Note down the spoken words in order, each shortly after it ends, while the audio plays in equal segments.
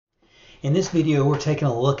In this video, we're taking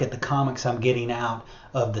a look at the comics I'm getting out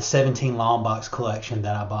of the 17 long box collection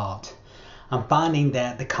that I bought. I'm finding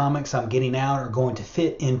that the comics I'm getting out are going to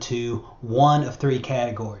fit into one of three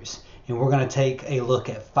categories, and we're going to take a look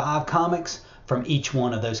at 5 comics from each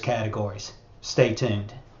one of those categories. Stay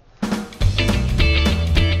tuned.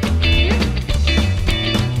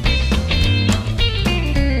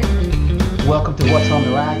 Welcome to What's on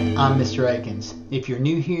the Rack. I'm Mr. Akins. If you're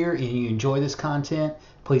new here and you enjoy this content,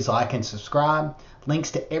 please like and subscribe.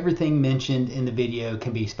 Links to everything mentioned in the video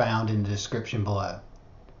can be found in the description below.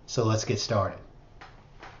 So let's get started.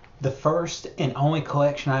 The first and only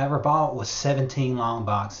collection I ever bought was 17 long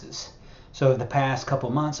boxes. So over the past couple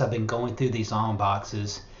months, I've been going through these long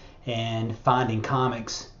boxes and finding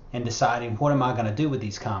comics and deciding what am I going to do with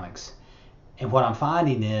these comics. And what I'm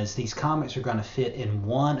finding is these comics are going to fit in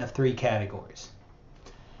one of 3 categories.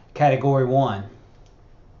 Category 1,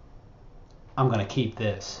 I'm going to keep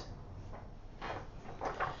this.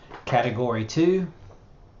 Category 2,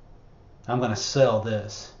 I'm going to sell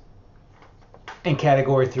this. And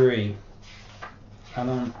category 3,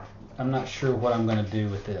 I'm not sure what I'm going to do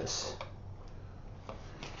with this.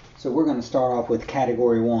 So we're going to start off with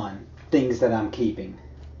category 1, things that I'm keeping.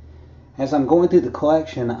 As I'm going through the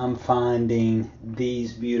collection, I'm finding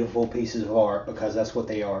these beautiful pieces of art, because that's what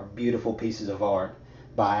they are, beautiful pieces of art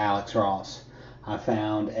by Alex Ross. I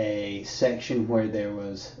found a section where there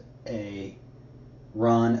was a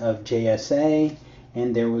run of JSA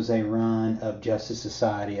and there was a run of Justice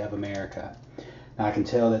Society of America. Now, I can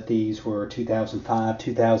tell that these were 2005,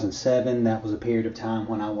 2007. That was a period of time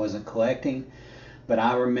when I wasn't collecting, but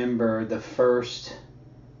I remember the first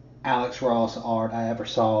Alex Ross art I ever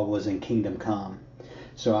saw was in Kingdom Come.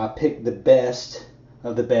 So I picked the best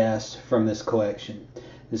of the best from this collection.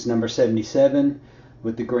 This is number 77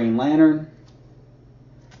 with the Green Lantern.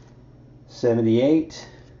 78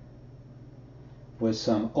 with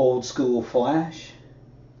some old school Flash.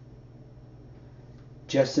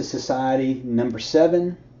 Justice Society number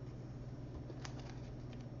 7.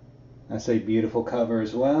 That's a beautiful cover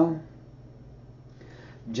as well.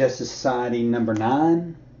 Justice Society number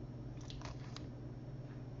 9.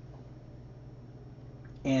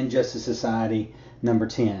 And Justice Society number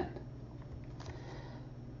 10.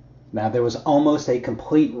 Now, there was almost a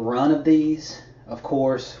complete run of these. Of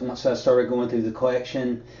course, once I started going through the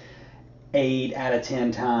collection, 8 out of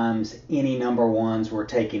 10 times any number 1s were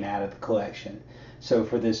taken out of the collection. So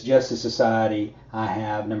for this Justice Society, I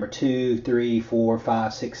have number 2, 3, 4,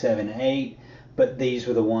 5, 6, 7, and 8. But these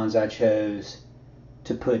were the ones I chose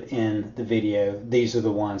to put in the video. These are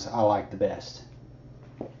the ones I like the best.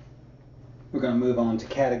 We're going to move on to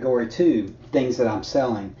category 2, things that I'm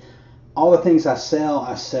selling. All the things I sell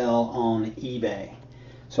on eBay.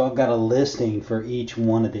 So I've got a listing for each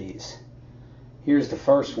one of these. Here's the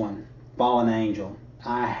first one, Fallen Angel.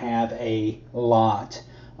 I have a lot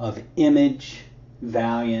of Image,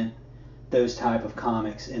 Valiant, those type of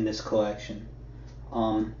comics in this collection.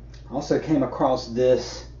 I also came across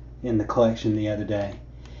this in the collection the other day.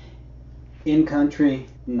 In Country,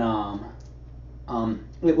 Nam.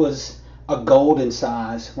 It was a golden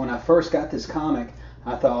size. When I first got this comic,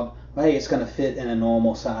 I thought, well, hey, it's going to fit in a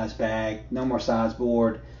normal size bag, normal size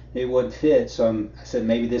board. It wouldn't fit, so I said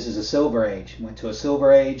maybe this is a Silver Age. Went to a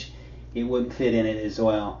Silver Age, it wouldn't fit in it as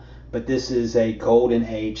well. But this is a Golden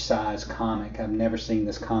Age size comic. I've never seen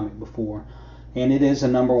this comic before, and it is a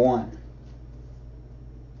number 1.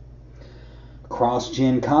 Cross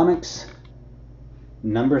Gen Comics,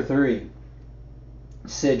 number 3.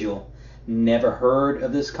 Sigil. Never heard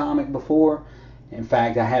of this comic before. In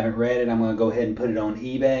fact, I haven't read it. I'm going to go ahead and put it on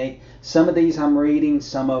eBay. Some of these I'm reading,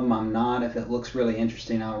 some of them I'm not. If it looks really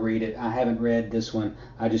interesting, I'll read it. I haven't read this one.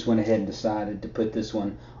 I just went ahead and decided to put this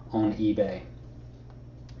one on eBay.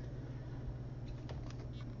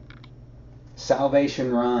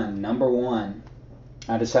 Salvation Run, number 1.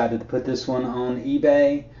 I decided to put this one on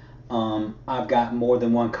eBay. I've got more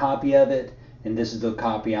than one copy of it, and this is the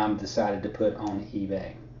copy I'm decided to put on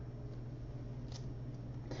eBay.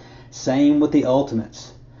 Same with the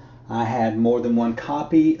Ultimates. I had more than one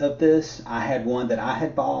copy of this. I had one that I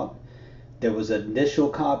had bought. There was an initial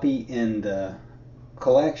copy in the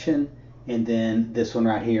collection, and then this one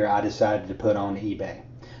right here I decided to put on eBay.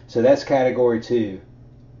 So that's category 2,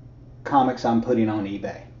 comics I'm putting on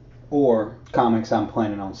eBay, or comics I'm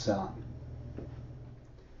planning on selling.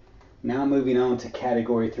 Now moving on to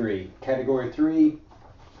category 3. Category 3,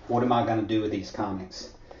 what am I going to do with these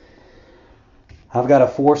comics? I've got a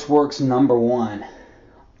ForceWorks number 1.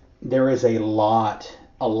 There is a lot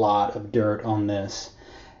of dirt on this.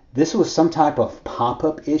 This was some type of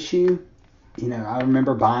pop-up issue. You know, I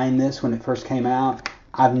remember buying this when it first came out.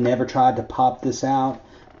 I've never tried to pop this out,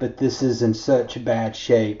 but this is in such bad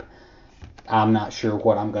shape, I'm not sure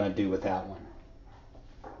what I'm going to do with that one.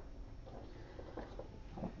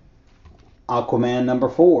 Aquaman number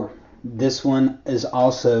 4. This one is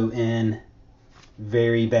also in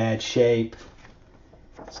very bad shape.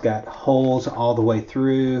 It's got holes all the way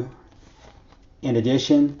through. In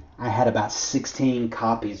addition, I had about 16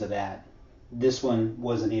 copies of that. This one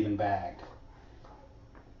wasn't even bagged.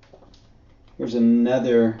 Here's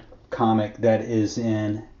another comic that is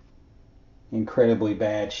in incredibly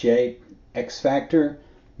bad shape. X Factor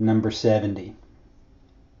number 70.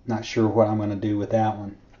 Not sure what I'm going to do with that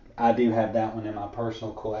one. I do have that one in my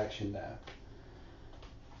personal collection though.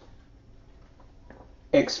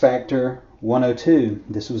 X Factor 102.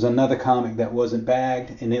 This was another comic that wasn't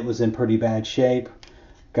bagged, and it was in pretty bad shape.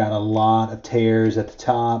 Got a lot of tears at the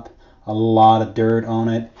top, a lot of dirt on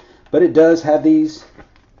it, but it does have these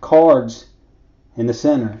cards in the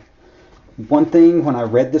center. One thing, when I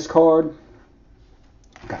read this card,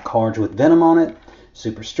 got cards with Venom on it,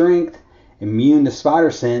 super strength, immune to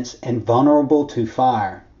spider sense, and vulnerable to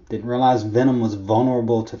fire. Didn't realize Venom was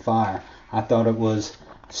vulnerable to fire. I thought it was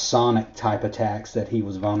Sonic type attacks that he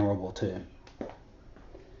was vulnerable to.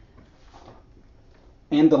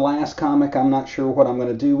 And the last comic I'm not sure what I'm going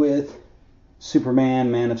to do with,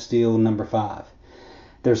 Superman Man of Steel number 5.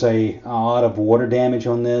 There's a lot of water damage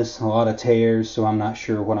on this, a lot of tears, so I'm not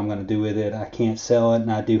sure what I'm going to do with it. I can't sell it,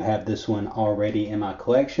 and I do have this one already in my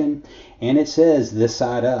collection. And it says this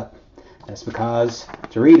side up. That's because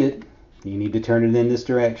to read it, you need to turn it in this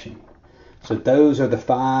direction. So those are the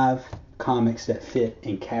 5 comics that fit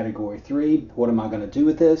in category 3. What am I going to do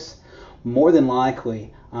with this? More than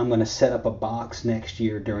likely, I'm going to set up a box next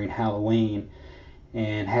year during Halloween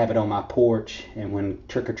and have it on my porch. And when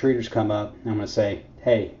trick-or-treaters come up, I'm going to say,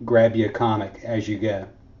 hey, grab you a comic as you go.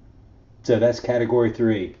 So that's category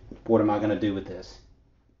 3. What am I going to do with this?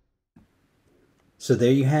 So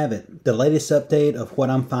there you have it, the latest update of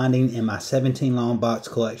what I'm finding in my 17 long box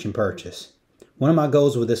collection purchase. One of my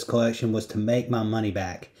goals with this collection was to make my money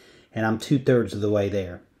back, and I'm 2/3 of the way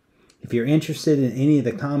there. If you're interested in any of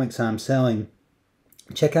the comics I'm selling,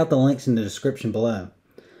 check out the links in the description below.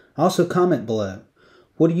 Also comment below,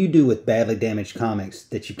 what do you do with badly damaged comics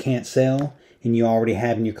that you can't sell and you already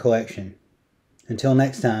have in your collection? Until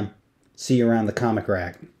next time, see you around the comic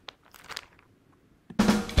rack.